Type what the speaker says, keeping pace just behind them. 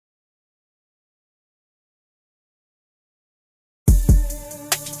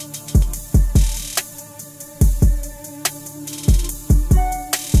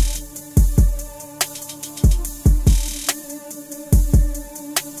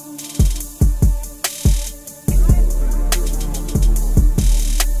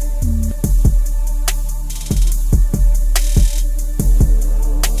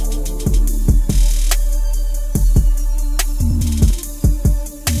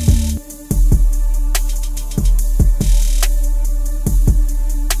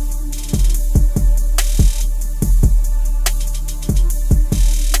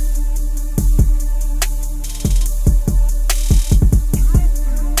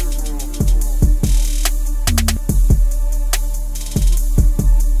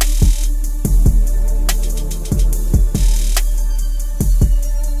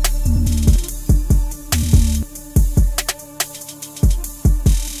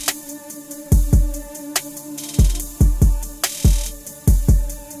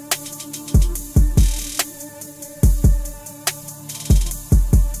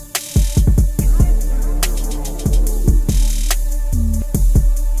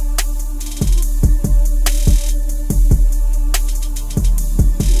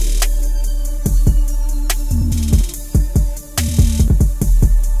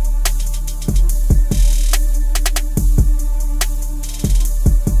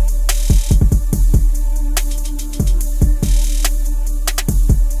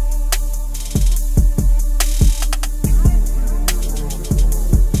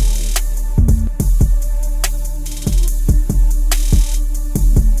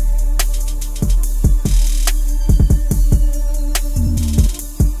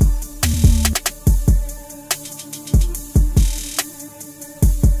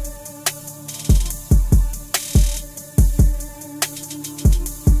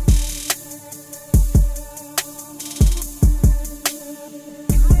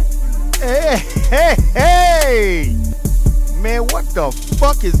Hey, man, what the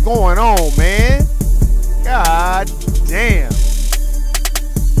fuck is going on, man? God damn.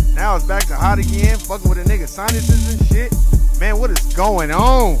 Now it's back to hot again, fucking with a nigga sinuses and shit. Man, what is going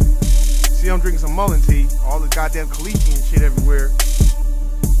on? See, I'm drinking some mullein tea. All the goddamn caliche and shit everywhere.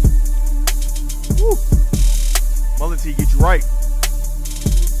 Woo. Mullein tea get you right.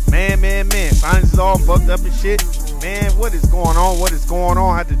 Man. Sinuses all fucked up and shit. Man, what is going on? What is going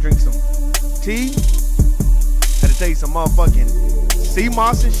on? I had to drink some tea. Had to take some motherfucking sea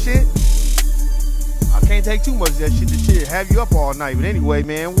moss and shit. I can't take too much of that shit. The shit have you up all night. But anyway,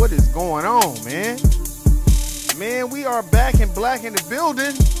 man, what is going on, man? Man, we are back in black in the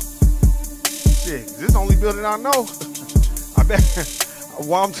building. Shit, this is the only building I know. I bet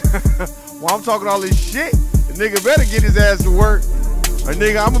while I'm talking all this shit, the nigga better get his ass to work. Or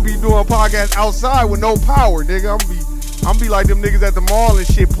nigga, I'm gonna be doing a podcast outside with no power, nigga. I'm be like them niggas at the mall and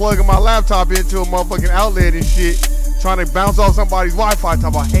shit, plugging my laptop into a motherfucking outlet and shit, trying to bounce off somebody's Wi-Fi, talking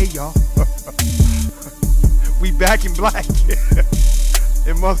about, hey y'all, we back in black.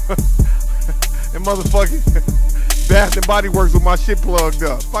 and motherfucking Bath and Body Works with my shit plugged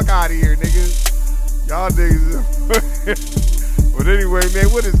up. Fuck out of here, nigga. Y'all niggas. But anyway,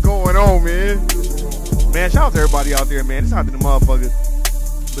 man, what is going on, man? Man, shout out to everybody out there, man. It's hot to the motherfuckers.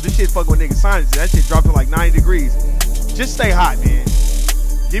 But this shit fucking with niggas' sinuses. That shit dropped to like 90 degrees. Just stay hot, man.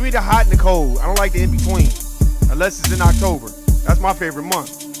 Give me the hot and the cold. I don't like the in-between. Unless it's in October. That's my favorite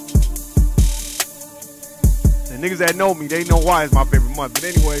month. The niggas that know me, they know why it's my favorite month. But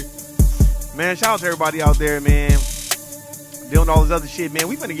anyway, man, shout out to everybody out there, man. Doing all this other shit, man.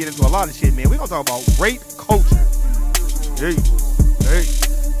 We finna get into a lot of shit, man. We gonna talk about rape culture. Hey.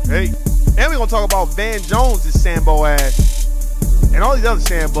 And we gonna talk about Van Jones' Sambo ass. And all these other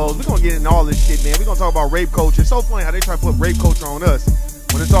Sambos. We gonna get into all this shit, man. We gonna talk about rape culture. It's so funny how they try to put rape culture on us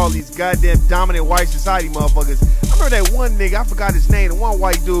when it's all these goddamn dominant white society motherfuckers. I remember that one nigga, I forgot his name, the one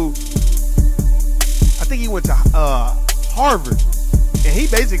white dude. I think he went to Harvard. And he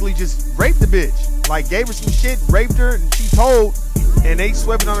basically just raped the bitch. Like, gave her some shit, raped her, and she told, and they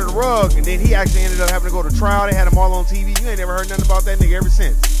swept it under the rug. And then he actually ended up having to go to trial. They had him all on TV. You ain't never heard nothing about that nigga ever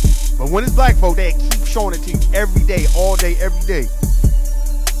since. But when it's black folk, they keep showing it to you every day, all day, every day.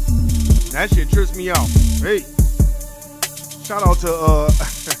 That shit trips me out. Hey, shout out to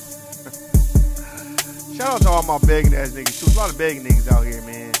shout out to all my begging ass niggas too. There's a lot of begging niggas out here,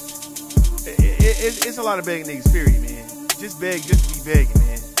 man. It's a lot of begging niggas, period, man. Just beg, just be begging,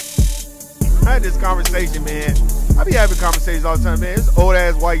 man. I had this conversation, man. I be having conversations all the time, man. This old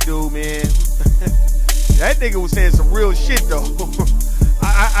ass white dude, man. That nigga was saying some real shit though.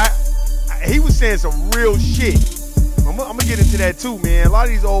 He was saying some real shit. I'm gonna get into that too, man. A lot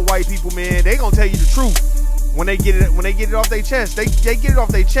of these old white people, man, they gonna tell you the truth when they get it off their chest. They get it off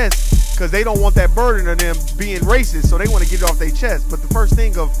their chest because they don't want that burden of them being racist, so they want to get it off their chest. But the first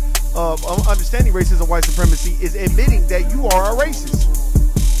thing of understanding racism, white supremacy, is admitting that you are a racist.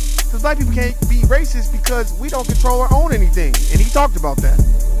 Because black people can't be racist because we don't control or own anything, and he talked about that.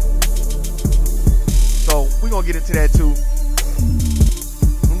 So we're gonna get into that too.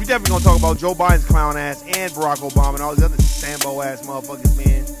 We definitely gonna talk about Joe Biden's clown ass and Barack Obama and all these other Sambo ass motherfuckers,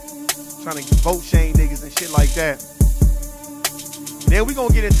 man. Trying to vote shame niggas and shit like that. Then we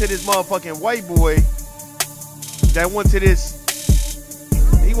gonna get into this motherfucking white boy that went to this.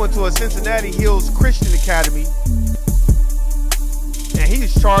 He went to a Cincinnati Hills Christian Academy. And he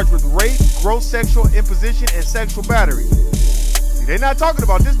is charged with rape, gross sexual imposition, and sexual battery. See, they're not talking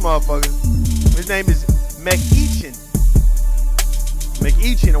about this motherfucker. His name is McEachin,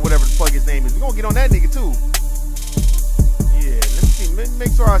 or whatever the fuck his name is. We're gonna get on that nigga too. Yeah, let me see. Let me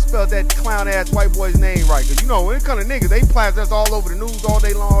make sure I spelled that clown ass white boy's name right. Cause you know, when it comes to niggas, they plaster us all over the news all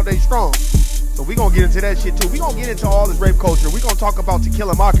day long, all day strong. So we gonna get into that shit too. We gonna get into all this rape culture. We gonna talk about To Kill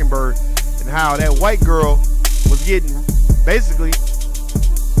a Mockingbird and how that white girl was basically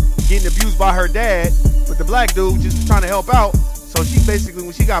getting abused by her dad, but the black dude just was trying to help out. So she basically,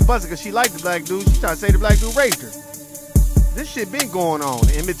 when she got busted because she liked the black dude, she tried to say the black dude raped her. This shit been going on.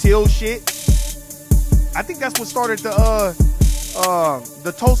 The Emmett Till shit. I think that's what started the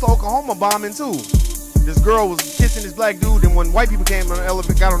Tulsa, Oklahoma bombing too. This girl was kissing this black dude, and when white people came on the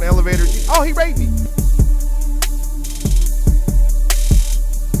elevator, got on the elevator, oh, he raped me.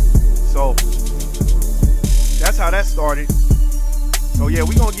 So that's how that started. So yeah,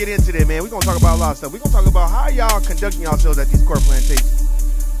 we gonna get into that, man. We gonna talk about a lot of stuff. We gonna talk about how y'all conducting yourselves at these corporate plantations.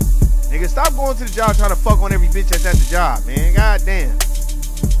 Nigga, stop going to the job trying to fuck on every bitch that's at the job, man. God damn.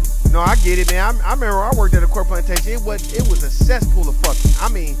 No, I get it, man. I remember I worked at a corporate plantation. It was a cesspool of fucking. I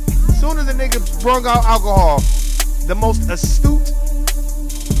mean, soon as a nigga brung out alcohol, the most astute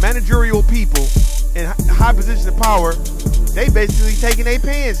managerial people in high positions of power, they basically taking their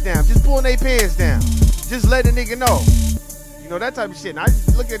pants down, just pulling their pants down, just letting a nigga know. You know, that type of shit. And I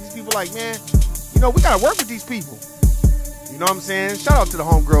just look at these people like, man, you know, we gotta work with these people. You know what I'm saying? Shout out to the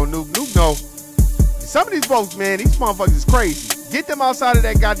homegirl Nuke. Nuke know. Some of these folks, man, these motherfuckers is crazy. Get them outside of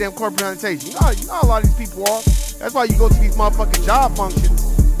that goddamn corporate plantation. You know how a lot of these people are. That's why you go to these motherfucking job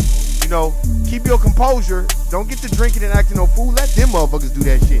functions. You know, keep your composure. Don't get to drinking and acting no fool. Let them motherfuckers do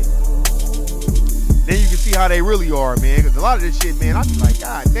that shit. Then you can see how they really are, man. Because a lot of this shit, man, I be like,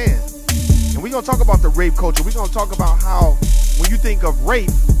 God damn. And we gonna talk about the rape culture. We gonna talk about how when you think of rape,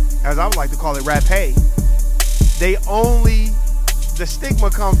 as I would like to call it, rap hey, the stigma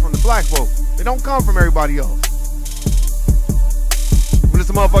comes from the black vote. It don't come from everybody else. When it's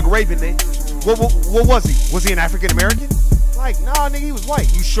a motherfucker raping, what was he? Was he an African American? Like, nah, nigga, he was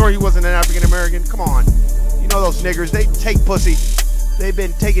white. You sure he wasn't an African American? Come on. You know those niggers, they take pussy. They've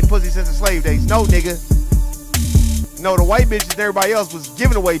been taking pussy since the slave days. No, nigga. No, the white bitches and everybody else was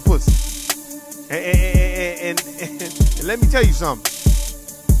giving away pussy. And let me tell you something.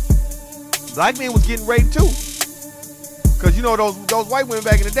 Black men was getting raped too. Cause you know those white women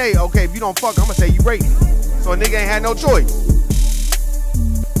back in the day, okay, if you don't fuck, I'm gonna say you raped me. So a nigga ain't had no choice.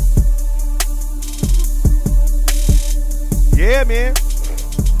 Yeah, man.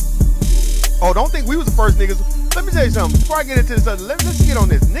 Oh, don't think we was the first niggas. Let me tell you something. Before I get into this, let's get on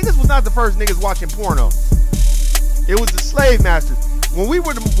this. Niggas was not the first niggas watching porno. It was the slave masters. When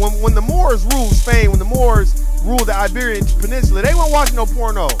the Moors ruled Spain, when the Moors ruled the Iberian Peninsula, they weren't watching no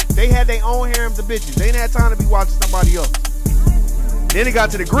porno. They had their own harems of bitches. They didn't have time to be watching somebody else. Then it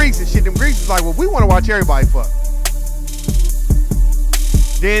got to the Greeks and shit. Them Greeks was like, well, we want to watch everybody fuck.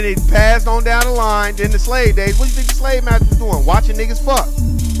 Then it passed on down the line. Then the slave days. What do you think the slave masters was doing? Watching niggas fuck.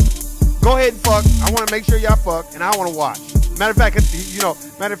 Go ahead and fuck. I want to make sure y'all fuck, and I want to watch. Matter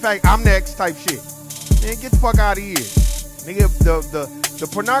of fact, I'm next type shit. Man, get the fuck out of here. Nigga, the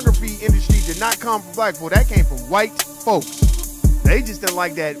pornography industry did not come from black folk. That came from white folks. They just didn't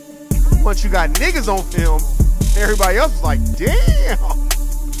like that. Once you got niggas on film, everybody else was like, damn.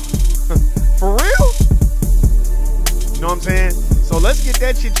 For real? You know what I'm saying? So let's get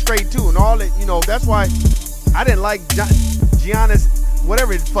that shit straight too. And all that, you know, that's why I didn't like Giannis,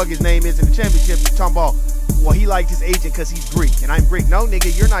 whatever the fuck his name is in the championship. He's talking about, well, he liked his agent because he's Greek. And I'm Greek. No,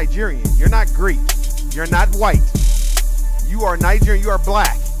 nigga, you're Nigerian. You're not Greek. You're not white. You are Nigerian. You are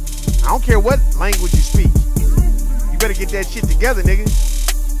black. I don't care what language you speak. You better get that shit together, nigga.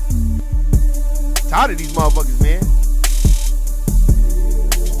 Tired of these motherfuckers, man.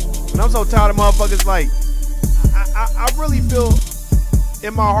 And I'm so tired of motherfuckers. Like, I really feel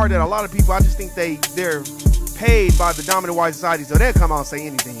in my heart that a lot of people, I just think they're paid by the dominant white society, so they'll come out and say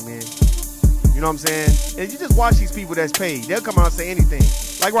anything, man. You know what I'm saying? And you just watch these people that's paid. They'll come out and say anything.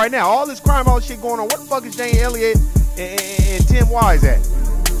 Like right now, all this crime, all this shit going on. What the fuck is Jane Elliott and Tim Wise at?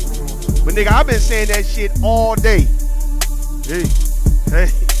 But nigga, I've been saying that shit all day.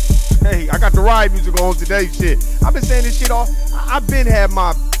 Hey, I got the ride music on today, shit. I've been saying this shit all. I've been had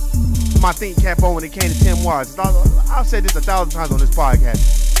my think cap on when it came to Tim Wise. I've said this 1,000 times on this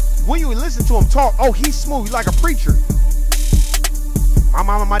podcast. When you listen to him talk, oh, he's smooth. He's like a preacher. My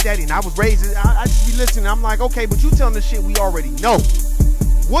mama, my daddy, and I was raised. I just be listening. I'm like, okay, but you telling the shit we already know.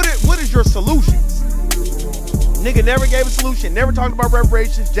 What is your solutions? Nigga never gave a solution. Never talked about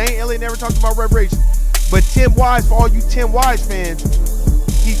reparations. Jane Elliott never talked about reparations. But Tim Wise, for all you Tim Wise fans,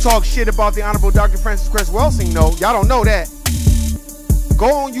 he talks shit about the Honorable Dr. Francis Cress Welsing. No, y'all don't know that.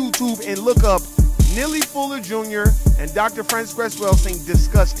 Go on YouTube and look up Neely Fuller Jr. and Dr. Francis Cress Welsing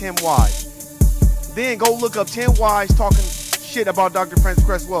discuss Tim Wise. Then go look up Tim Wise talking shit about Dr. Francis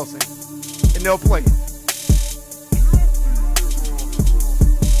Cress Welsing, and they'll play it.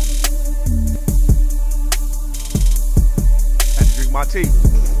 Had to drink my tea.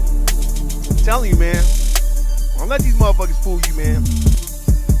 I'm telling you, man. Don't let these motherfuckers fool you, man.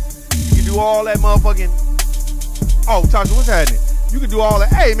 You can do all that motherfucking. Oh, Tasha, what's happening? You can do all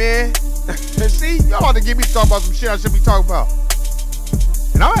that. Hey, man. See, y'all about to get me to talk about some shit I should be talking about.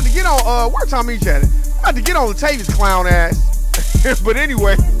 And I'm about to get on, where Tommy at? I'm about to get on Latavius clown ass. But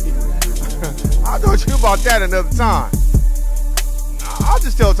anyway, I'll talk to you about that another time. I'll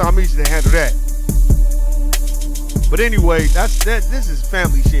just tell Tommy to handle that. But anyway, this is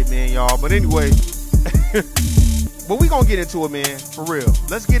family shit, man, y'all. But anyway, but we gonna get into it, man, for real.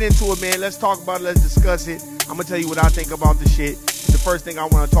 Let's get into it, man. Let's talk about it. Let's discuss it. I'm gonna tell you what I think about the shit. The first thing I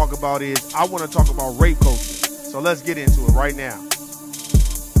want to talk about is I want to talk about rape culture. So let's get into it right now.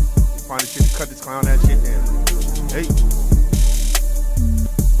 Find a shit to cut this clown that shit down. Hey.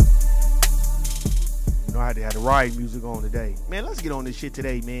 You know, I had they had the riot music on today. Man, let's get on this shit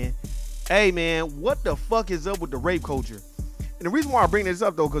today, man. Hey, man, what the fuck is up with the rape culture? And the reason why I bring this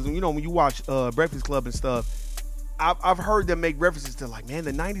up, though, because, you know, when you watch Breakfast Club and stuff, I've heard them make references to, like, man,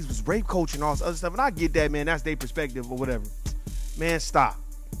 the 90s was rape culture and all this other stuff. And I get that, man. That's their perspective or whatever. Man, stop.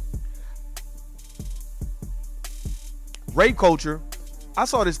 Rape culture. I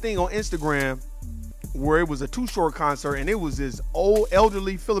saw this thing on Instagram where it was a Too Short concert, and it was this old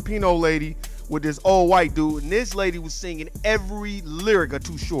elderly Filipino lady with this old white dude, and this lady was singing every lyric of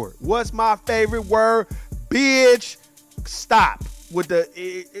Too Short. What's my favorite word? Bitch. Stop with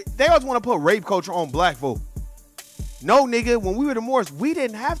they always want to put rape culture on blackvote. No, nigga, when we were the Moors, we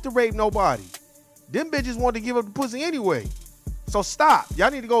didn't have to rape nobody. Them bitches wanted to give up the pussy anyway. So stop.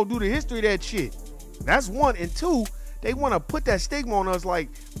 Y'all need to go do the history of that shit. That's one. And two, they want to put that stigma on us. Like,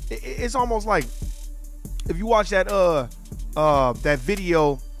 it's almost like if you watch that that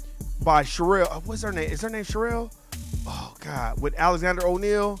video by Sherelle. What's her name? Is her name Sherelle? Oh God, with Alexander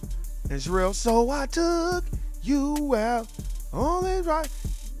O'Neal and Sherelle. So I took you out on this right.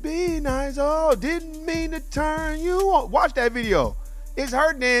 Be nice. Oh, didn't mean to turn you on. Watch that video. It's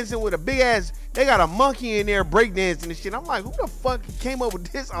her dancing with a big ass. They got a monkey in there breakdancing and shit. I'm like, who the fuck came up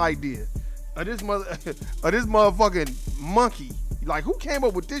with this idea? Of this motherfucking monkey. Like, who came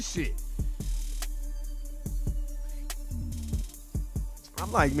up with this shit?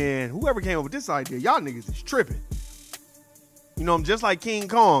 I'm like, man, whoever came up with this idea, y'all niggas is tripping. You know, I'm just like King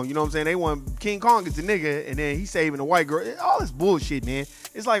Kong. You know what I'm saying? They want King Kong is the nigga, and then he's saving the white girl. All this bullshit, man.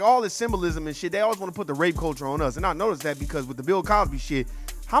 It's like all this symbolism and shit. They always want to put the rape culture on us. And I noticed that because with the Bill Cosby shit,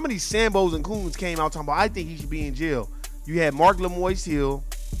 how many Sambos and Coons came out talking about, I think he should be in jail. You had Mark Lamoise Hill.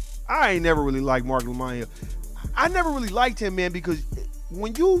 I ain't never really liked Mark Lamoise Hill. I never really liked him, man, because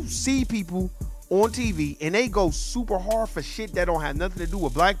when you see people on TV and they go super hard for shit that don't have nothing to do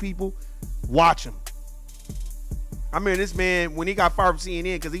with black people, watch them. I mean, this man, when he got fired from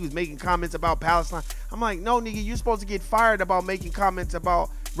CNN because he was making comments about Palestine, I'm like, no, nigga, you're supposed to get fired about making comments about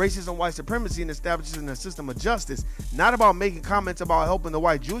racism, white supremacy, and establishing a system of justice, not about making comments about helping the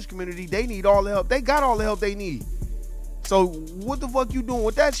white Jewish community. They need all the help. They got all the help they need. So what the fuck you doing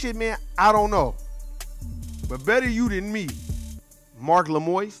with that shit, man? I don't know. But better you than me, Mark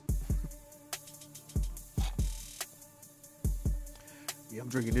Lamoise. Yeah, I'm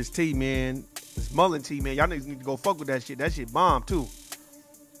drinking this tea, man. This mullein tea, man. Y'all niggas need to go fuck with that shit. That shit bomb, too.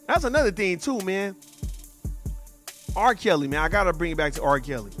 That's another thing, too, man. R. Kelly, man. I gotta bring it back to R.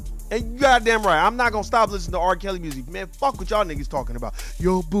 Kelly. And you goddamn right. I'm not gonna stop listening to R. Kelly music. Man, fuck what y'all niggas talking about.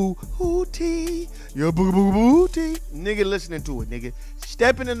 Yo, boo-hoo-tee. Yo, boo-boo-boo-tee. Nigga listening to it, nigga.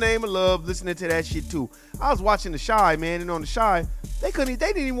 Step in the name of love, listening to that shit, too. I was watching The Shy, man, and on The Shy, they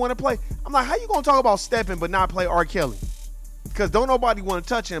didn't even want to play. I'm like, how you gonna talk about stepping but not play R. Kelly? Because don't nobody want to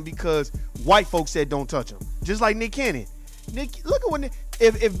touch him because white folks said don't touch him. Just like Nick Cannon. Look at what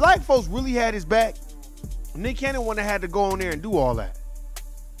if black folks really had his back, Nick Cannon wouldn't have had to go on there and do all that.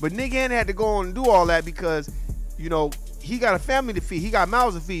 But Nick Cannon had to go on and do all that because, you know, he got a family to feed. He got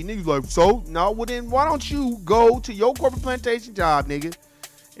mouths to feed. Niggas like, so? No, well then why don't you go to your corporate plantation job, nigga?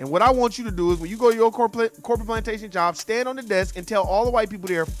 And what I want you to do is when you go to your corporate plantation job, stand on the desk and tell all the white people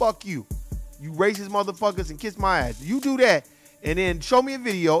there, fuck you. You racist motherfuckers, and kiss my ass. You do that. And then show me a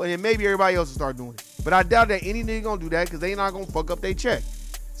video, and then maybe everybody else will start doing it. But I doubt that any nigga gonna do that because they not gonna fuck up their check.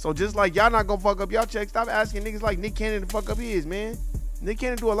 So just like y'all not gonna fuck up y'all check, stop asking niggas like Nick Cannon to fuck up his, man. Nick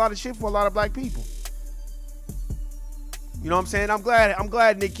Cannon do a lot of shit for a lot of black people. You know what I'm saying? I'm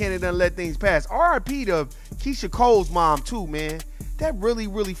glad Nick Cannon done let things pass. R.I.P. to Keisha Cole's mom too, man. That really,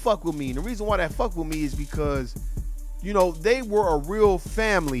 really fuck with me. And the reason why that fuck with me is because, you know, they were a real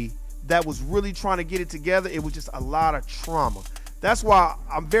family that was really trying to get it together. It was just a lot of trauma. That's why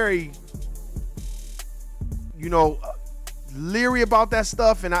I'm very, you know, leery about that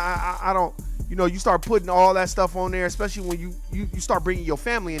stuff. And I don't, you know, you start putting all that stuff on there, especially when you start bringing your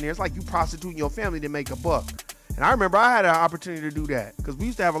family in there. It's like you prostituting your family to make a buck. And I remember I had an opportunity to do that because we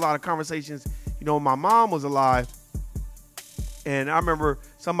used to have a lot of conversations, you know, when my mom was alive. And I remember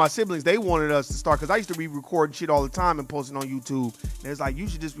some of my siblings, they wanted us to start, because I used to be recording shit all the time and posting on YouTube. And it's like, you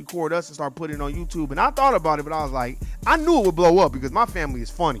should just record us and start putting it on YouTube. And I thought about it, but I was like, I knew it would blow up because my family is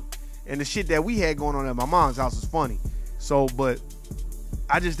funny. And the shit that we had going on at my mom's house was funny. So, but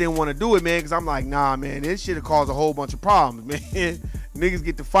I just didn't want to do it, man, because I'm like, nah, man, this shit will cause a whole bunch of problems, man. Niggas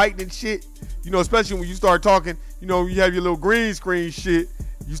get to fighting and shit. You know, especially when you start talking, you know, you have your little green screen shit.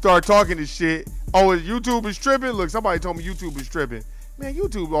 You start talking this shit. Oh, YouTube is tripping? Look, somebody told me YouTube is tripping. Man,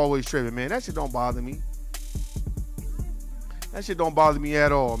 YouTube always tripping, man. That shit don't bother me. That shit don't bother me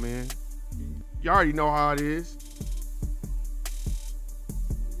at all, man. You already know how it is.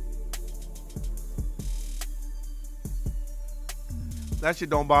 That shit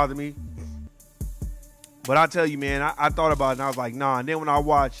don't bother me. But I tell you, man, I thought about it and I was like, nah. And then when I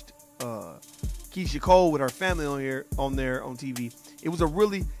watched Keisha Cole with her family on TV,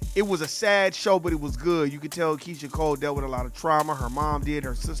 it was a sad show, but it was good. You could tell Keisha Cole dealt with a lot of trauma. Her mom did,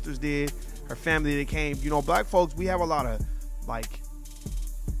 her sisters did, her family that came. You know, black folks, we have a lot of like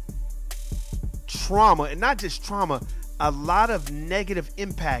trauma, and not just trauma, a lot of negative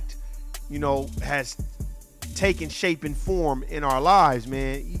impact, you know, has taken shape and form in our lives,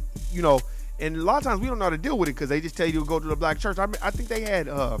 man. You know, and a lot of times we don't know how to deal with it because they just tell you to go to the black church. I think they had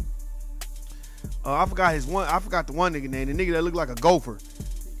I forgot the one nigga name, the nigga that looked like a gopher,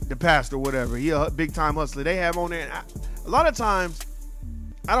 the pastor or whatever. He a big time hustler. They have on there. And a lot of times,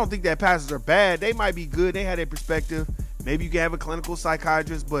 I don't think that pastors are bad. They might be good. They have their perspective. Maybe you can have a clinical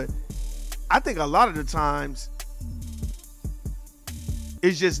psychiatrist, but I think a lot of the times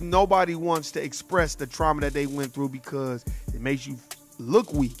it's just nobody wants to express the trauma that they went through because it makes you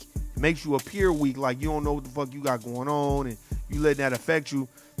look weak. It makes you appear weak, like you don't know what the fuck you got going on and you letting that affect you.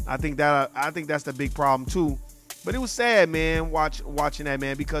 I think that's the big problem too. But it was sad, man, watching that,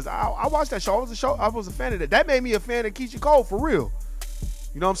 man, because I watched that show. I was a fan of that. That made me a fan of Keisha Cole for real.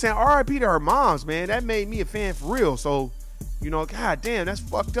 You know what I'm saying? R.I.P. to her moms, man. That made me a fan for real. So, you know, god damn, that's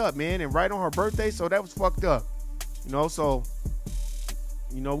fucked up, man. And right on her birthday, so that was fucked up. You know, so,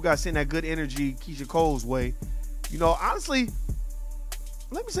 you know, we gotta send that good energy Keisha Cole's way. You know, honestly,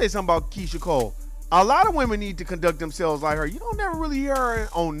 let me say something about Keisha Cole. A lot of women need to conduct themselves like her. You don't never really hear her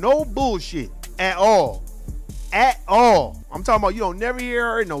on no bullshit at all. At all. I'm talking about you don't never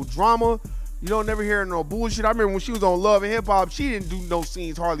hear her in no drama. You don't never hear her in no bullshit. I remember when she was on Love and Hip Hop, she didn't do no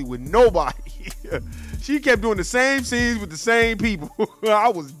scenes hardly with nobody. She kept doing the same scenes with the same people. I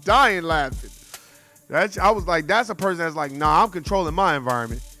was dying laughing. I was like, that's a person that's like, nah, I'm controlling my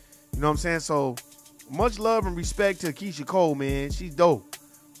environment. You know what I'm saying? So much love and respect to Keisha Cole, man. She's dope.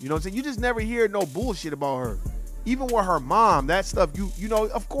 You know what I'm saying? You just never hear no bullshit about her. Even with her mom, that stuff, you know,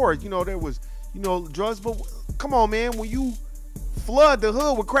 of course, you know, there was, you know, drugs, but come on, man, when you flood the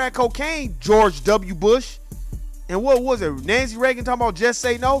hood with crack cocaine, George W. Bush, and what was it, Nancy Reagan talking about just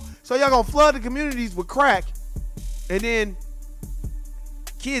say no? So y'all gonna flood the communities with crack, and then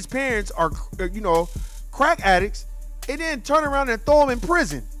kids' parents are, you know, crack addicts, and then turn around and throw them in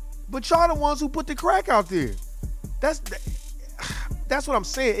prison. But y'all the ones who put the crack out there. That's what I'm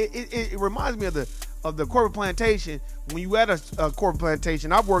saying. It reminds me of the corporate plantation. When you at a corporate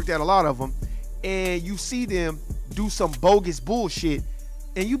plantation, I've worked at a lot of them, and you see them do some bogus bullshit,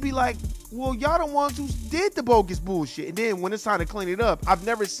 and you be like, well, y'all the ones who did the bogus bullshit. And then when it's time to clean it up, I've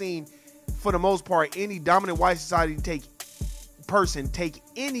never seen, for the most part, any dominant white society take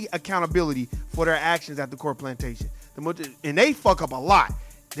any accountability for their actions at the corporate plantation. And they fuck up a lot.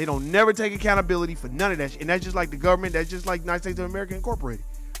 They don't never take accountability for none of that shit. And that's just like the government. That's just like United States of America Incorporated.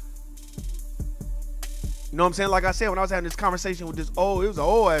 You know what I'm saying? Like I said, when I was having this conversation with it was an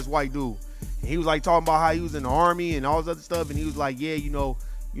old ass white dude. And he was like talking about how he was in the army and all this other stuff. And he was like, yeah, you know,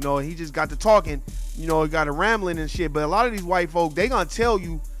 and he just got to talking, you know, he got to rambling and shit. But a lot of these white folk, they gonna tell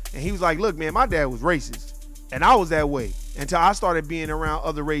you. And he was like, look, man, my dad was racist. And I was that way until I started being around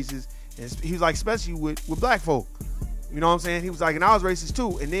other races. And he was like, especially with black folk. You know what I'm saying? He was like, and I was racist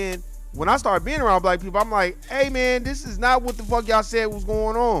too. And then when I started being around black people, I'm like, hey man, this is not what the fuck y'all said was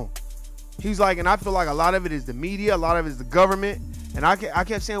going on. He's like, and I feel like a lot of it is the media, a lot of it is the government. And I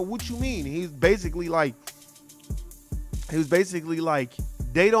kept saying, what you mean? He was basically like,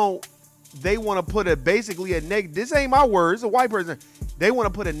 they want to put a negative, this ain't my words, a white person. They want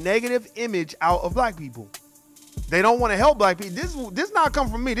to put a negative image out of black people. They don't want to help black people. This not come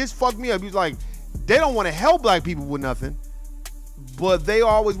from me. This fucked me up. He's like, they don't want to help black people with nothing, but they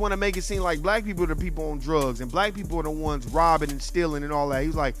always want to make it seem like black people are the people on drugs and black people are the ones robbing and stealing and all that.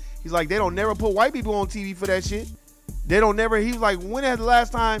 He's like, they don't never put white people on TV for that shit. They don't never. He was like, when is the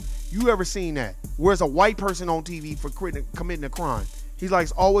last time you ever seen that? Where's a white person on TV for committing a crime? He's like,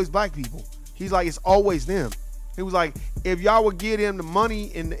 it's always black people. He's like, it's always them. He was like, if y'all would give them the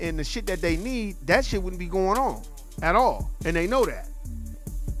money and the shit that they need, that shit wouldn't be going on at all. And they know that.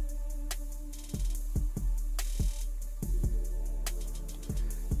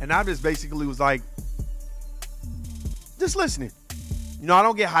 And I just basically was like, just listening. You know, I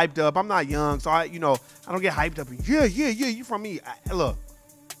don't get hyped up. I'm not young, so I don't get hyped up. Yeah, you from me. Look,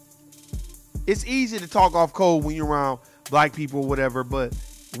 it's easy to talk off code when you're around black people or whatever, but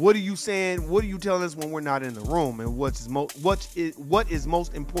what are you saying? What are you telling us when we're not in the room? And what is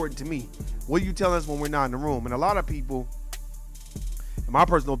most important to me? What are you telling us when we're not in the room? And a lot of people, in my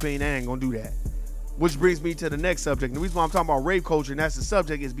personal opinion, they ain't gonna do that. Which brings me to the next subject. The reason why I'm talking about rape culture, and that's the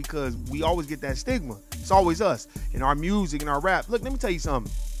subject, is because we always get that stigma. It's always us in our music and our rap. Look, let me tell you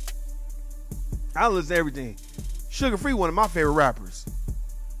something. I listen to everything. Sugar Free, one of my favorite rappers.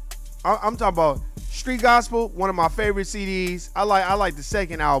 I'm talking about Street Gospel, one of my favorite CDs. I like the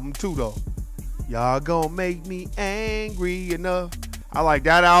second album too, though. Y'all gonna make me angry enough. I like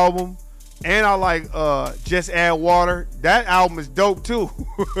that album. And I like Just Add Water. That album is dope too.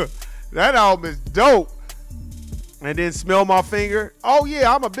 That album is dope. And then Smell My Finger. Oh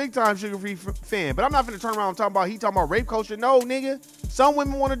yeah, I'm a big time Sugar Free fan. But I'm not gonna turn around and talk about he talking about rape culture. No, nigga. Some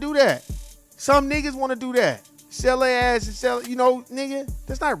women want to do that. Some niggas want to do that. Sell their ass and sell, you know, nigga.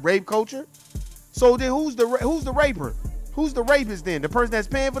 That's not rape culture. So then who's the raper? Who's the rapist then? The person that's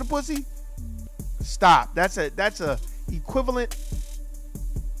paying for the pussy? Stop. That's a equivalent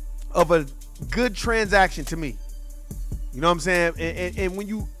of a good transaction to me. You know what I'm saying? And when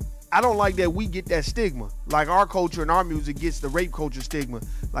you, I don't like that we get that stigma. Like our culture and our music gets the rape culture stigma.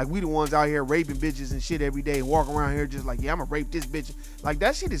 Like we the ones out here raping bitches and shit every day and walking around here just like, yeah, I'm gonna rape this bitch. Like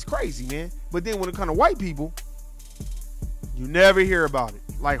that shit is crazy, man. But then when it comes to white people, you never hear about it.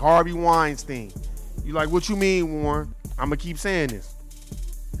 Like Harvey Weinstein. You like, what you mean, Warren? I'm gonna keep saying this.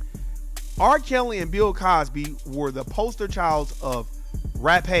 R. Kelly and Bill Cosby were the poster childs of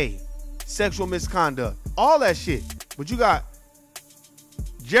rape, sexual misconduct, all that shit. But you got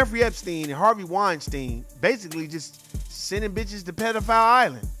Jeffrey Epstein and Harvey Weinstein basically just sending bitches to Pedophile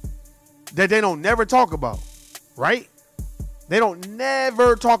Island that they don't never talk about, right? They don't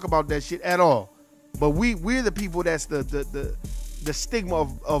never talk about that shit at all. But we're the people that's the stigma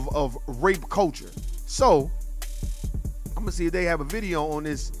of rape culture. So I'm gonna see if they have a video on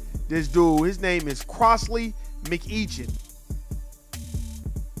this dude. His name is Crossley McEachin.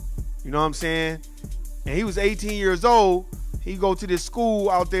 You know what I'm saying? And he was 18 years old. He go to this school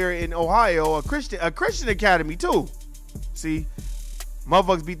out there in Ohio, a Christian academy too. See,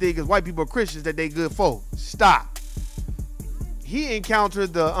 motherfuckers be thinking white people are Christians that they good folk. Stop. He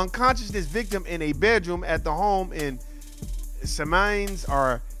encountered the unconsciousness victim in a bedroom at the home in Simmons,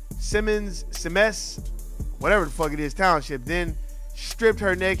 whatever the fuck it is, township. Then stripped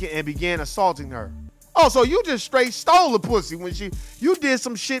her naked and began assaulting her. Oh, so you just straight stole the pussy when you did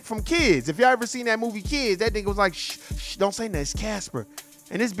some shit from Kids. If y'all ever seen that movie Kids, that nigga was like, shh, don't say that, it's Casper.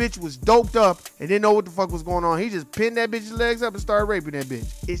 And this bitch was doped up and didn't know what the fuck was going on. He just pinned that bitch's legs up and started raping that bitch.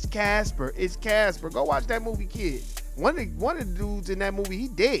 It's Casper. It's Casper. Go watch that movie Kids. One of the dudes in that movie, he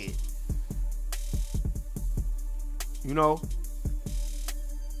dead. You know?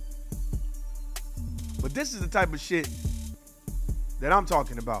 But this is the type of shit that I'm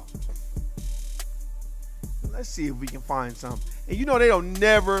talking about. Let's see if we can find something. And you know they don't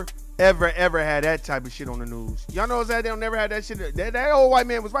never, ever had that type of shit on the news. Y'all know that they don't never had that shit. That old white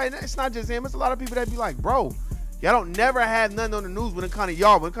man was right. It's not just him. It's a lot of people that be like, bro, y'all don't never have nothing on the news when it kind of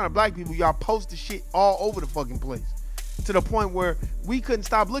y'all, when it kind of black people, y'all post the shit all over the fucking place. To the point where we couldn't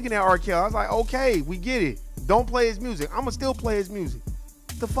stop looking at R. Kelly. I was like, okay, we get it. Don't play his music. I'ma still play his music.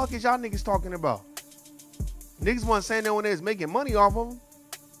 What the fuck is y'all niggas talking about? Niggas wasn't saying that when they was making money off of them.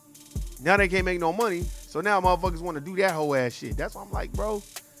 Now they can't make no money. So now motherfuckers want to do that whole ass shit. That's why I'm like, bro,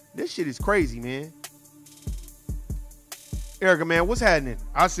 this shit is crazy, man. Erica, man, what's happening?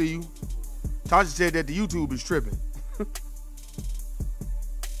 I see you. Tasha said that the YouTube is tripping.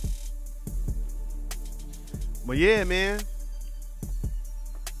 But yeah, man.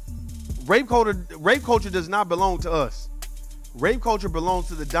 Rape culture does not belong to us. Rape culture belongs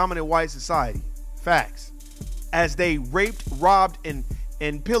to the dominant white society. Facts. As they raped, robbed,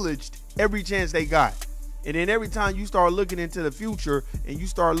 and pillaged every chance they got. And then every time you start looking into the future and you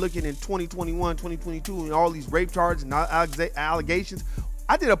start looking in 2021, 2022 and all these rape charges and allegations.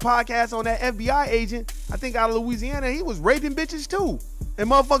 I did a podcast on that FBI agent, I think out of Louisiana. He was raping bitches too. And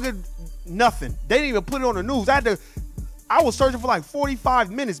motherfucker, nothing. They didn't even put it on the news. I was searching for like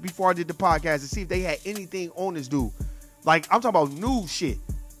 45 minutes before I did the podcast to see if they had anything on this dude. Like, I'm talking about news shit.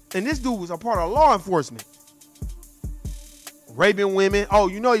 And this dude was a part of law enforcement. Raping women. Oh,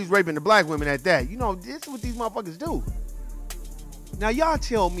 you know he's raping the black women at that. You know, this is what these motherfuckers do. Now, y'all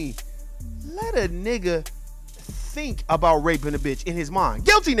tell me, let a nigga think about raping a bitch in his mind.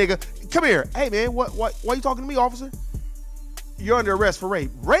 Guilty nigga. Come here. Hey, man, why you talking to me, officer? You're under arrest for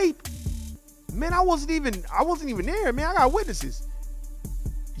rape. Rape? Man, I wasn't even there, man. I got witnesses.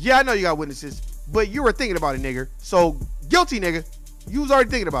 Yeah, I know you got witnesses, but you were thinking about it, nigga. So, guilty nigga. You was already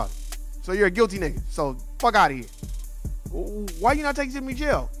thinking about it. So, you're a guilty nigga. So, fuck out of here. Why you not taking me to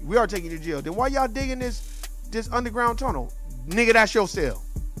jail? We are taking you to jail. Then why y'all digging this underground tunnel? Nigga, that's your cell.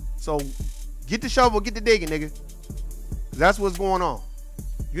 So get the shovel, get the digging, nigga. That's what's going on.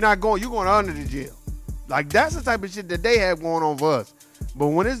 You're going under the jail. Like, that's the type of shit that they have going on for us. But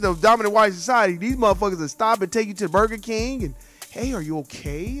when it's the dominant white society, these motherfuckers will stop and take you to Burger King and, hey, are you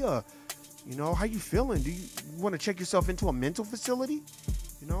okay? You know, how you feeling? Do you want to check yourself into a mental facility?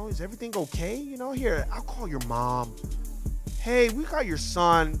 You know, is everything okay? You know, here, I'll call your mom. Hey, we got your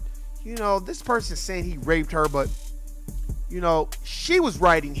son. You know, this person's saying he raped her, but, you know, she was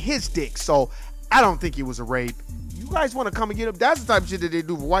riding his dick, so I don't think it was a rape. You guys want to come and get up? That's the type of shit that they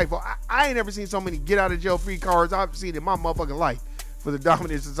do for white folk. I ain't never seen so many get out of jail free cards I've seen in my motherfucking life for the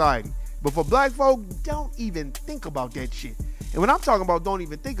dominant society. But for black folk, don't even think about that shit. And when I'm talking about don't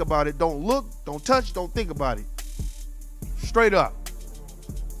even think about it, don't look, don't touch, don't think about it. Straight up.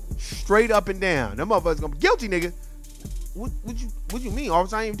 Straight up and down. Them motherfuckers gonna be guilty, nigga. What you mean,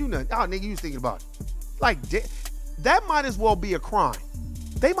 officer? I ain't even do nothing. Oh, nigga, you was thinking about it. Like, that might as well be a crime.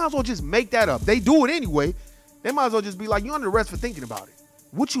 They might as well just make that up. They do it anyway. They might as well just be like, you under arrest for thinking about it.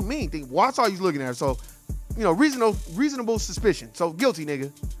 What you mean? Well, I saw you looking at her. So, you know, reasonable suspicion. So, guilty,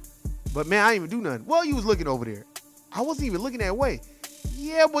 nigga. But, man, I didn't even do nothing. Well, you was looking over there. I wasn't even looking that way.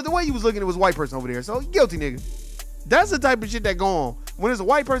 Yeah, but the way you was looking, it was a white person over there. So, guilty, nigga. That's the type of shit that go on. When it's a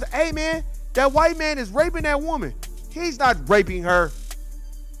white person, hey, man, that white man is raping that woman. He's not raping her.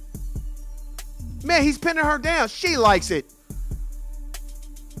 Man, he's pinning her down. She likes it.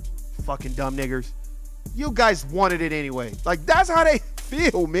 Fucking dumb niggers. You guys wanted it anyway. Like, that's how they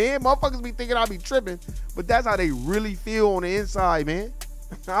feel, man. Motherfuckers be thinking I be tripping, but that's how they really feel on the inside, man.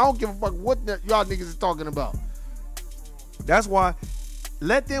 I don't give a fuck what y'all niggas is talking about. That's why,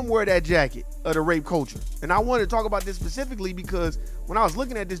 let them wear that jacket of the rape culture. And I wanted to talk about this specifically because when I was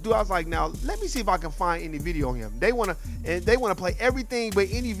looking at this dude, I was like, now let me see if I can find any video of him. They wanna play everything but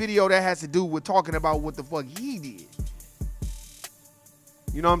any video that has to do with talking about what the fuck he did.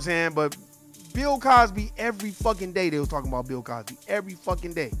 You know what I'm saying? But Bill Cosby, every fucking day they was talking about Bill Cosby. Every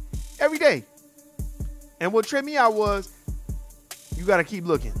fucking day. Every day. And what tripped me out was, you gotta keep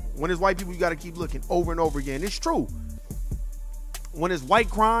looking. When it's white people, you gotta keep looking over and over again. It's true. When it's white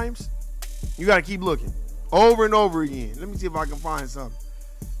crimes, you gotta keep looking over and over again. Let me see if I can find something.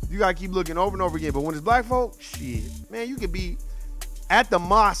 You gotta keep looking over and over again. But when it's black folk, shit, man, you could be at the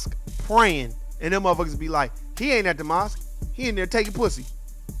mosque praying, and them motherfuckers be like, he ain't at the mosque. He in there taking pussy.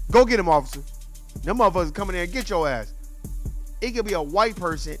 Go get him, officer. Them motherfuckers come in there and get your ass. It could be a white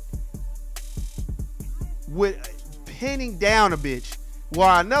person with pinning down a bitch,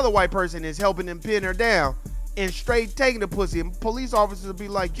 while another white person is helping them pin her down and straight taking the pussy. And police officers will be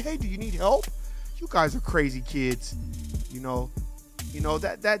like, hey, do you need help? You guys are crazy kids. You know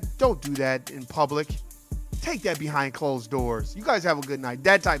that don't do that in public. Take that behind closed doors. You guys have a good night.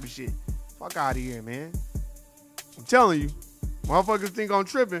 That type of shit. Fuck out of here, man. I'm telling you, motherfuckers think I'm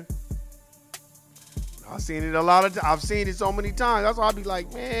tripping. I've seen it a lot of times. I've seen it so many times. That's why I be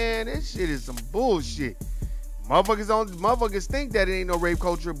like, man, this shit is some bullshit. Motherfuckers think that it ain't no rape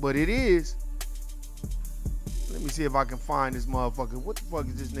culture, but it is. Let me see if I can find this motherfucker. What the fuck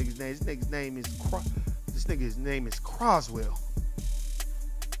is this nigga's name? This nigga's name is Croswell.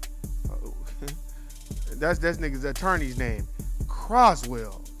 That's nigga's attorney's name,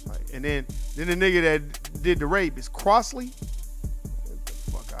 Croswell. And then the nigga that did the rape is Crossley. Get the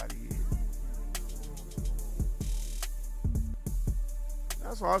fuck out of here.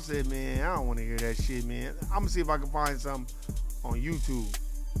 That's why I said, man, I don't want to hear that shit, man. I'm gonna see if I can find something on YouTube.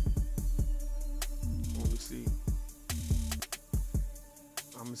 Let me see.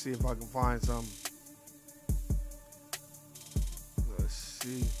 I'm gonna see if I can find something. Let's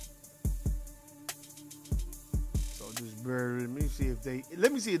see. So just bear with me.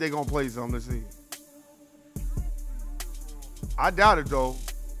 Let me see if they gonna play something. Let's see. I doubt it though.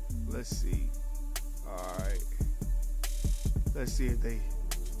 Let's see. All right. Let's see if they.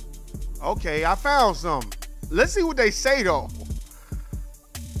 Okay, I found something. Let's see what they say though.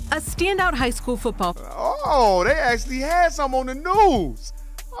 A standout high school football. Oh, they actually had some on the news.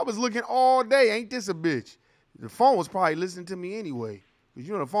 I was looking all day. Ain't this a bitch? The phone was probably listening to me anyway. Because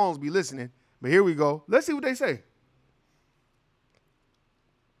you know the phones be listening. But here we go. Let's see what they say.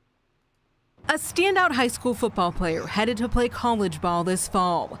 A standout high school football player headed to play college ball this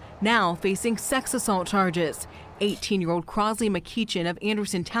fall, now facing sex assault charges. 18-year-old Crosley McKeechin of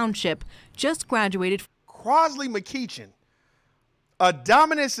Anderson Township just graduated. Crosley McKeechin, a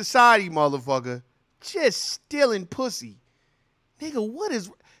dominant society motherfucker, just stealing pussy. Nigga, what is...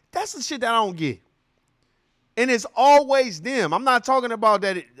 That's the shit that I don't get. And it's always them. I'm not talking about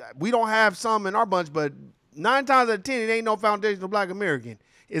that we don't have some in our bunch, but 9 times out of 10, it ain't no foundational black American.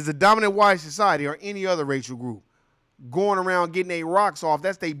 It's a dominant white society or any other racial group going around getting their rocks off.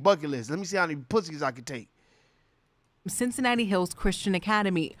 That's their bucket list. Let me see how many pussies I can take. Cincinnati Hills Christian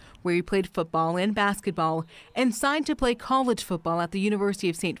Academy, where he played football and basketball, and signed to play college football at the University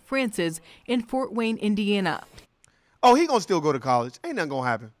of St. Francis in Fort Wayne, Indiana. Oh, he gonna still go to college. Ain't nothing gonna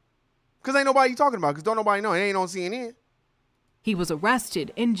happen. Because ain't nobody talking about it, because don't nobody know. It ain't on CNN. He was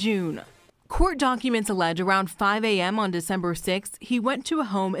arrested in June. Court documents allege around 5 a.m. on December 6th, he went to a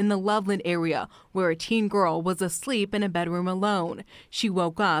home in the Loveland area where a teen girl was asleep in a bedroom alone. She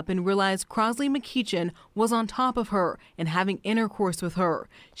woke up and realized Crosley McKeachin was on top of her and having intercourse with her.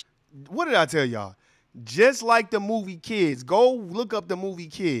 What did I tell y'all? Just like the movie Kids, go look up the movie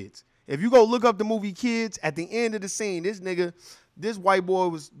Kids. If you go look up the movie Kids, at the end of the scene, this white boy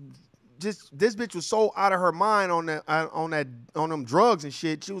was just, this bitch was so out of her mind on them drugs and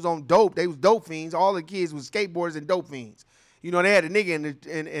shit. She was on dope. They was dope fiends. All the kids was skateboarders and dope fiends. You know, they had a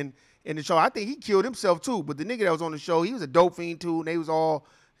nigga in the show. I think he killed himself too. But the nigga that was on the show, he was a dope fiend too. And they was all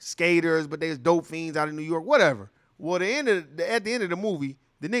skaters, but they was dope fiends out of New York. Whatever. Well, at the end of the movie,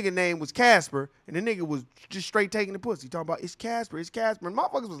 the nigga name was Casper, and the nigga was just straight taking the pussy, talking about it's Casper, it's Casper. And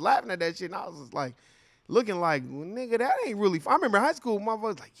motherfuckers was laughing at that shit, and I was just like, looking like, well, nigga, that ain't really. I remember high school,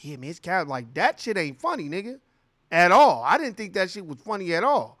 motherfuckers like, yeah, man, it's Casper. Like, that shit ain't funny, nigga, at all. I didn't think that shit was funny at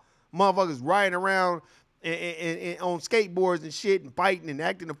all. Motherfuckers riding around and on skateboards and shit and fighting and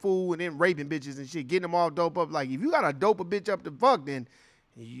acting a fool and then raping bitches and shit, getting them all dope up. Like, if you got to dope a bitch up to fuck, then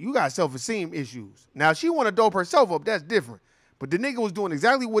you got self-esteem issues. Now, if she want to dope herself up, that's different. But the nigga was doing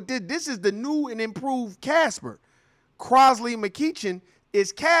exactly what this is the new and improved Casper. Crosley McKeachin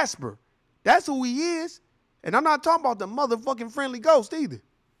is Casper. That's who he is. And I'm not talking about the motherfucking friendly ghost either.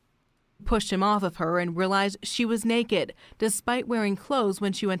 Pushed him off of her and realized she was naked, despite wearing clothes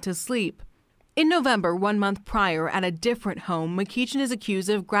when she went to sleep. In November, 1 month prior, at a different home, McKeachin is accused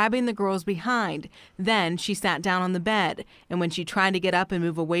of grabbing the girl's behind. Then she sat down on the bed, and when she tried to get up and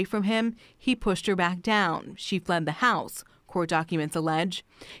move away from him, he pushed her back down. She fled the house, court documents allege.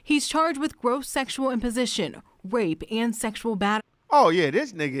 He's charged with gross sexual imposition, rape, and sexual battery. Oh, yeah,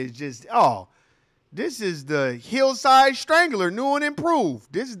 this nigga is just, this is the hillside strangler, new and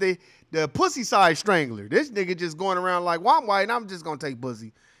improved. This is the pussy side strangler. This nigga just going around like, well, I'm white and I'm just going to take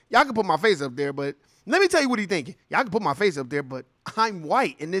pussy. Y'all can put my face up there, but let me tell you what he thinking. Y'all can put my face up there, but I'm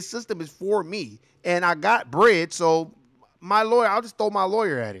white and this system is for me. And I got bread, so my lawyer, I'll just throw my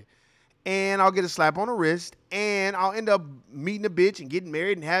lawyer at it. And I'll get a slap on the wrist, and I'll end up meeting a bitch and getting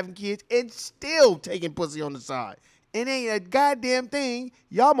married and having kids and still taking pussy on the side. It ain't a goddamn thing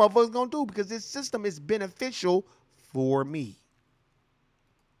y'all motherfuckers gonna do because this system is beneficial for me.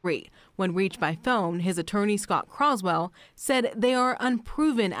 When reached by phone, his attorney, Scott Croswell, said they are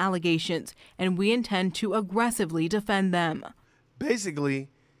unproven allegations and we intend to aggressively defend them. Basically,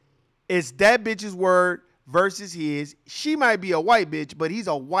 it's that bitch's word versus his. She might be a white bitch, but he's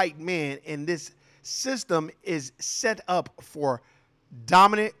a white man, and this system is set up for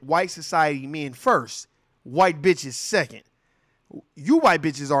dominant white society men first, white bitches second. You white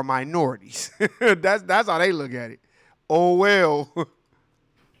bitches are minorities. That's how they look at it. Oh, well.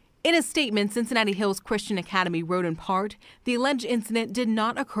 In a statement, Cincinnati Hills Christian Academy wrote in part, the alleged incident did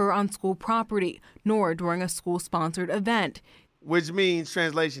not occur on school property, nor during a school-sponsored event. Which means,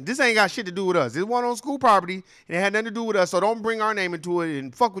 translation, this ain't got shit to do with us. This one on school property, and it had nothing to do with us, so don't bring our name into it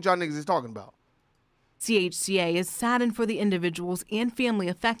and fuck what y'all niggas is talking about. CHCA is saddened for the individuals and family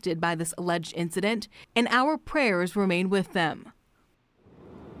affected by this alleged incident, and our prayers remain with them.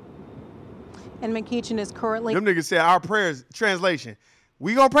 And McKeachin is currently... Them niggas said our prayers, translation,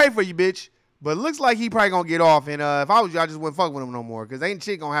 we gonna pray for you, bitch, but looks like he probably gonna get off, and if I was you, I just wouldn't fuck with him no more, because ain't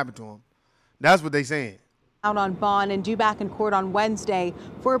shit gonna happen to him. That's what they saying. Out on bond and due back in court on Wednesday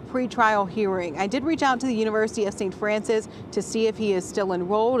for a pretrial hearing. I did reach out to the University of St. Francis to see if he is still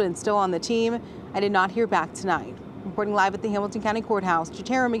enrolled and still on the team. I did not hear back tonight. Reporting live at the Hamilton County Courthouse,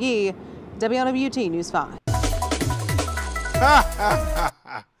 Jatera McGee, WNWT News 5.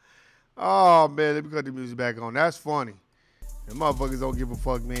 Oh, man, let me cut the music back on. That's funny. The motherfuckers don't give a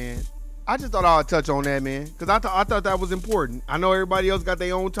fuck, man. I just thought I would touch on that, man, because I thought that was important. I know everybody else got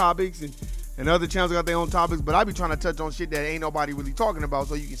their own topics, and other channels got their own topics, but I be trying to touch on shit that ain't nobody really talking about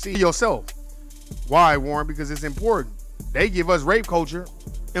so you can see yourself. Why, Warren? Because it's important. They give us rape culture,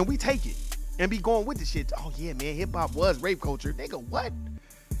 and we take it and be going with the shit. Oh, yeah, man, hip-hop was rape culture. Nigga, what?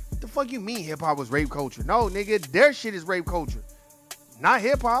 The fuck you mean hip-hop was rape culture? No, nigga, their shit is rape culture. Not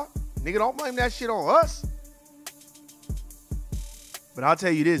hip-hop. Nigga, don't blame that shit on us. But I'll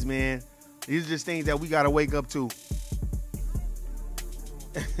tell you this, man. These are just things that we got to wake up to.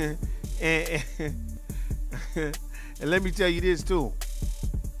 And let me tell you this too.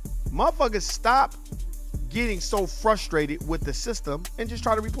 Motherfuckers, stop getting so frustrated with the system and just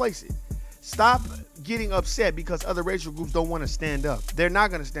try to replace it. Stop getting upset because other racial groups don't want to stand up. They're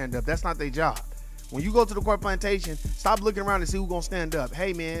not going to stand up. That's not their job. When you go to the corn plantation, stop looking around and see who's going to stand up.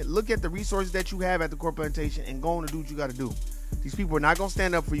 Hey, man, look at the resources that you have at the corn plantation and go on and do what you got to do. These people are not going to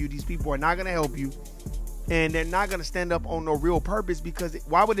stand up for you. These people are not going to help you. And they're not going to stand up on no real purpose, because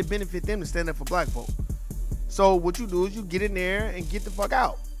why would it benefit them to stand up for black folk? So what you do is you get in there and get the fuck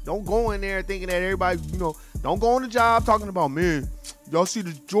out. Don't go in there thinking that everybody, don't go on the job talking about, man, y'all see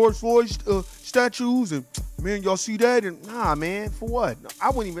the George Floyd statues, and man, y'all see that? And nah, man, for what?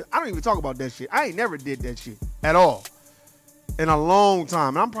 I don't even talk about that shit. I ain't never did that shit at all in a long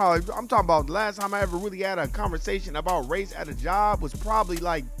time. And I'm talking about the last time I ever really had a conversation about race at a job was probably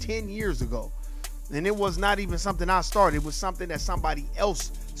like 10 years ago. And it was not even something I started. It was something that somebody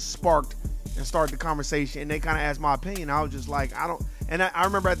else sparked and started the conversation. And they kind of asked my opinion. I was just like, and I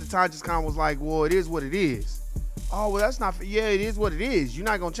remember at the time just kind of was like, well, it is what it is. Oh, well, that's not, yeah, it is what it is. You're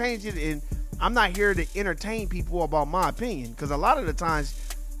not going to change it. And I'm not here to entertain people about my opinion, because a lot of the times,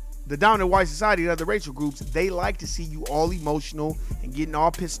 the dominant white society and other racial groups, they like to see you all emotional and getting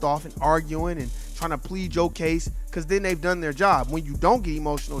all pissed off and arguing and trying to plead your case, because then they've done their job. When you don't get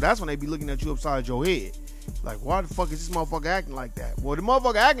emotional, that's when they be looking at you upside your head. Like, why the fuck is this motherfucker acting like that? Well, the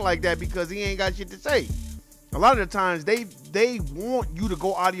motherfucker acting like that because he ain't got shit to say. A lot of the times, they want you to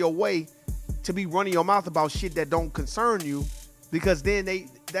go out of your way to be running your mouth about shit that don't concern you, because then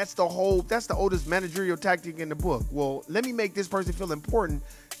that's the oldest managerial tactic in the book. Well, let me make this person feel important,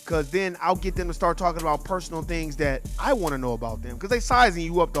 because then I'll get them to start talking about personal things that I want to know about them, because they sizing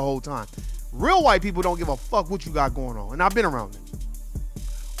you up the whole time. Real white people don't give a fuck what you got going on, and I've been around them.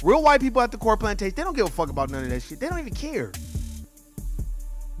 Real white people at the corn plantation, they don't give a fuck about none of that shit. They don't even care.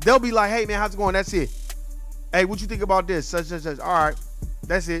 They'll be like, hey man, how's it going? That's it. Hey, what you think about this? Such. All right,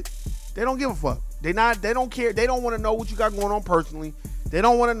 that's it. They don't give a fuck. They don't care. They don't want to know what you got going on personally. They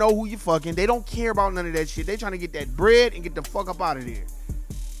don't want to know who you fucking. They don't care about none of that shit. They trying to get that bread and get the fuck up out of there.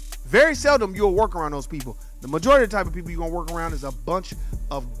 Very seldom you'll work around those people. The majority of the type of people you're gonna work around is a bunch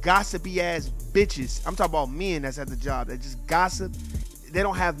of gossipy ass bitches. I'm talking about men that's at the job that just gossip. They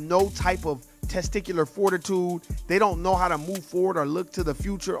don't have no type of testicular fortitude. They don't know how to move forward or look to the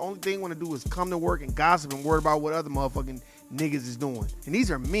future. Only thing they want to do is come to work and gossip and worry about what other motherfucking niggas is doing. And these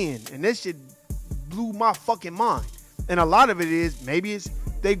are men, and this shit blew my fucking mind. And a lot of it is, maybe it's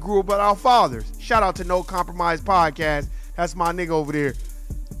they grew up with our fathers. Shout out to No Compromise Podcast. That's my nigga over there.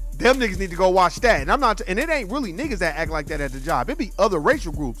 Them niggas need to go watch that. And it ain't really niggas that act like that at the job. It be other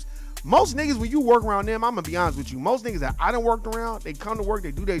racial groups. Most niggas, when you work around them, I'm gonna be honest with you, most niggas that I done worked around, they come to work,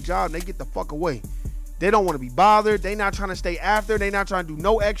 they do their job, and they get the fuck away. They don't want to be bothered. They not trying to stay after. They not trying to do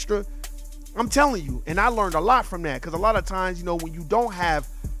no extra. I'm telling you, and I learned a lot from that, because a lot of times, when you don't have,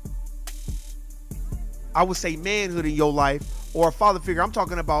 I would say, manhood in your life or a father figure, I'm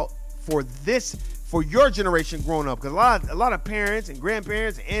talking about for your generation growing up, because a lot of parents and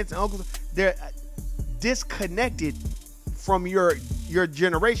grandparents and aunts and uncles, they're disconnected from your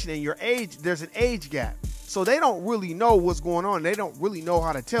generation and your age. There's an age gap, so they don't really know what's going on. They don't really know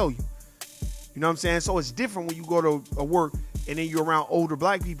how to tell you. You know what I'm saying? So it's different when you go to a work and then you're around older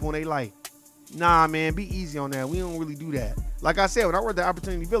black people and they like, nah, man, be easy on that. We don't really do that. Like I said, when I worked at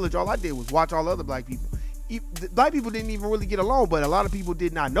Opportunity Village, all I did was watch all other black people. Black people didn't even really get along, but a lot of people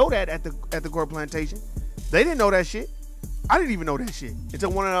did not know that at the corn plantation. They didn't know that shit. I didn't even know that shit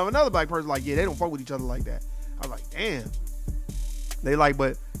until another black person like, yeah, they don't fuck with each other like that. I was like, damn. They like,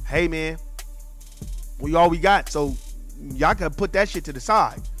 but hey, man, we all we got, so y'all can put that shit to the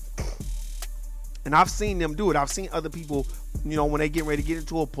side. And I've seen them do it. I've seen other people, when they get ready to get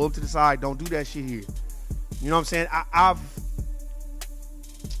into it, pull up to the side. Don't do that shit here. You know what I'm saying? I've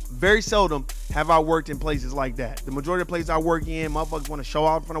very seldom have I worked in places like that. The majority of the places I work in, motherfuckers want to show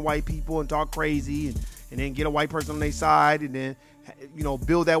out in front of white people and talk crazy and then get a white person on their side and then,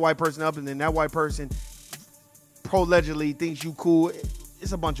 build that white person up, and then that white person allegedly thinks you cool.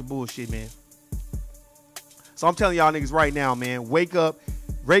 It's a bunch of bullshit, man. So I'm telling y'all niggas right now, man, wake up.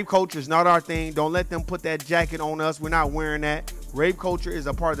 Rape culture is not our thing. Don't let them put that jacket on us. We're not wearing that. Rape culture is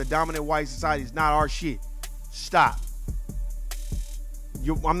a part of the dominant white society. It's not our shit. Stop.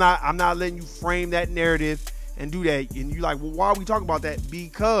 I'm not letting you frame that narrative and do that. And you're like, well, why are we talking about that?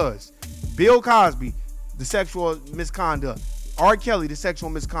 Because Bill Cosby, the sexual misconduct. R. Kelly, the sexual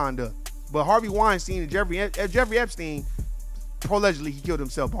misconduct. But Harvey Weinstein and Jeffrey Epstein, allegedly he killed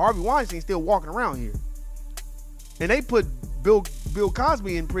himself. But Harvey Weinstein's still walking around here. And they put Bill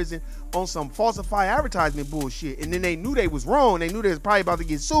Cosby in prison on some falsified advertisement bullshit. And then they knew they was wrong. They knew they was probably about to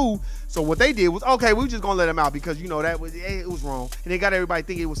get sued. So what they did was, okay, we just gonna let him out because it was wrong. And they got everybody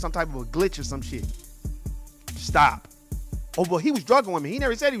thinking it was some type of a glitch or some shit. Stop. Oh, but he was drugging women. He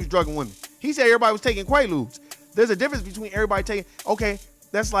never said he was drugging women. He said everybody was taking Quaaludes. There's a difference between everybody taking, okay,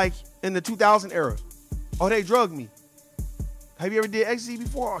 that's like in the 2000 era. Oh, they drugged me. Have you ever did ecstasy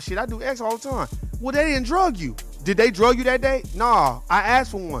before? Oh shit, I do X all the time. Well, they didn't drug you. Did they drug you that day? Nah, I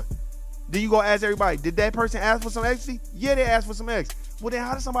asked for one. Then you go ask everybody, did that person ask for some ecstasy? Yeah, they asked for some X. Well, then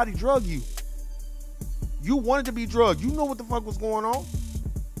how did somebody drug you? You wanted to be drugged. You know what the fuck was going on.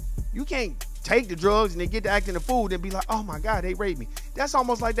 You can't take the drugs and then get to acting the fool and be like, oh my God, they raped me. That's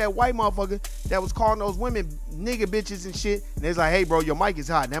almost like that white motherfucker that was calling those women nigga bitches and shit. And it's like, hey bro, your mic is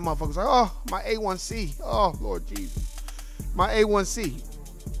hot. And that motherfucker's like, oh, my A1C. Oh, Lord Jesus. My A1C.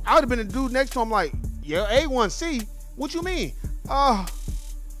 I would have been a dude next to him like, yeah, A1C? What you mean? Oh,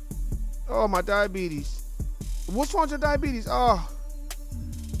 my diabetes. What's wrong with your diabetes? Oh,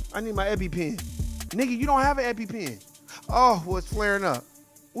 I need my EpiPen. Nigga, you don't have an EpiPen. Oh, well, it's flaring up.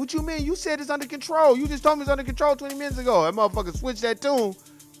 What you mean? You said it's under control. You just told me it's under control 20 minutes ago. That motherfucker switched that tune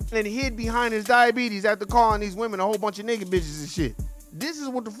and hid behind his diabetes after calling these women a whole bunch of nigga bitches and shit. This is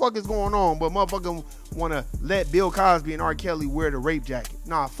what the fuck is going on, but motherfucker want to let Bill Cosby and R. Kelly wear the rape jacket.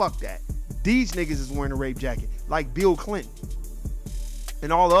 Nah, fuck that. These niggas is wearing the rape jacket, like Bill Clinton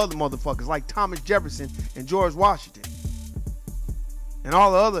and all the other motherfuckers, like Thomas Jefferson and George Washington and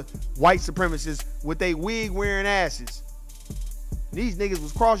all the other white supremacists with they wig wearing asses. These niggas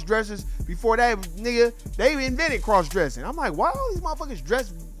was cross-dressers before that, nigga. They invented cross-dressing. I'm like, why all these motherfuckers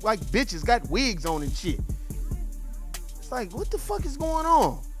dressed like bitches, got wigs on and shit? It's like, what the fuck is going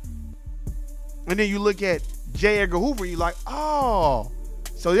on? And then you look at J. Edgar Hoover, you like, oh,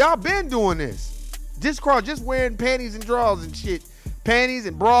 so y'all been doing this. Just wearing panties and drawers and shit. Panties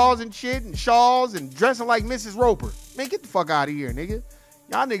and bras and shit and shawls and dressing like Mrs. Roper. Man, get the fuck out of here, nigga.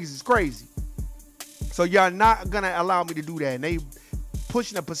 Y'all niggas is crazy. So y'all not gonna allow me to do that. And they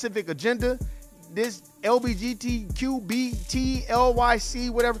pushing a Pacific agenda. This LBGTQBTLYC,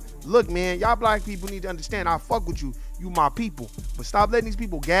 whatever. Look, man, y'all black people need to understand. I fuck with you. You my people. But stop letting these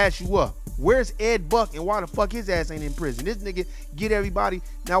people gas you up. Where's Ed Buck and why the fuck his ass ain't in prison? This nigga get everybody.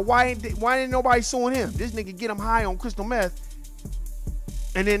 Now, why ain't nobody suing him? This nigga get him high on crystal meth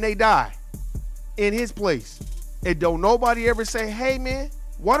and then they die in his place. And don't nobody ever say, hey, man,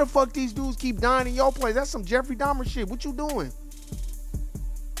 why the fuck these dudes keep dying in your place? That's some Jeffrey Dahmer shit. What you doing?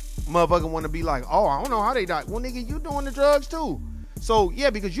 Motherfucker want to be like, oh, I don't know how they died. Well, nigga, you doing the drugs too. So, yeah,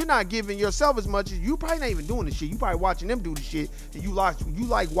 because you're not giving yourself as much as you probably not even doing the shit. You probably watching them do the shit. And you like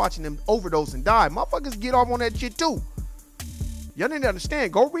watching them overdose and die. Motherfuckers get off on that shit too. Y'all need to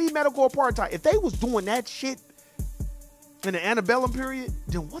understand. Go read Medical Apartheid. If they was doing that shit in the antebellum period,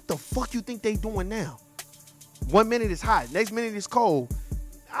 then what the fuck you think they doing now? 1 minute is hot. Next minute is cold.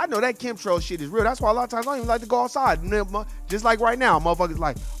 I know that chemtrail shit is real. That's why a lot of times I don't even like to go outside. Just like right now, motherfuckers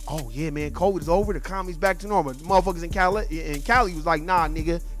like, oh yeah, man, COVID is over. The economy's back to normal. Motherfuckers in Cali was like, nah,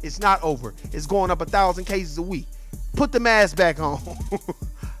 nigga, it's not over. It's going up 1,000 cases a week. Put the mask back on.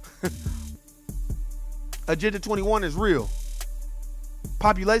 Agenda 21 is real.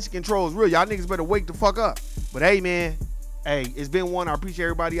 Population control is real. Y'all niggas better wake the fuck up. But hey, man, hey, it's been one. I appreciate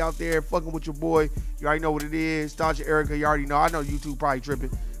everybody out there fucking with your boy. You already know what it is. Tasha, Erica, you already know. I know YouTube probably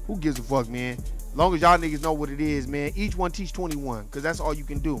tripping. Who gives a fuck, man? As long as y'all niggas know what it is, man. Each one teach 21, because that's all you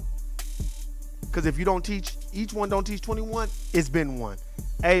can do. Because if you don't teach, each one don't teach 21, it's been one.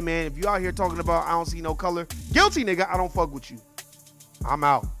 Hey, man, if you out here talking about I don't see no color, guilty, nigga, I don't fuck with you. I'm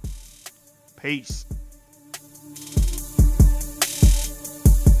out. Peace.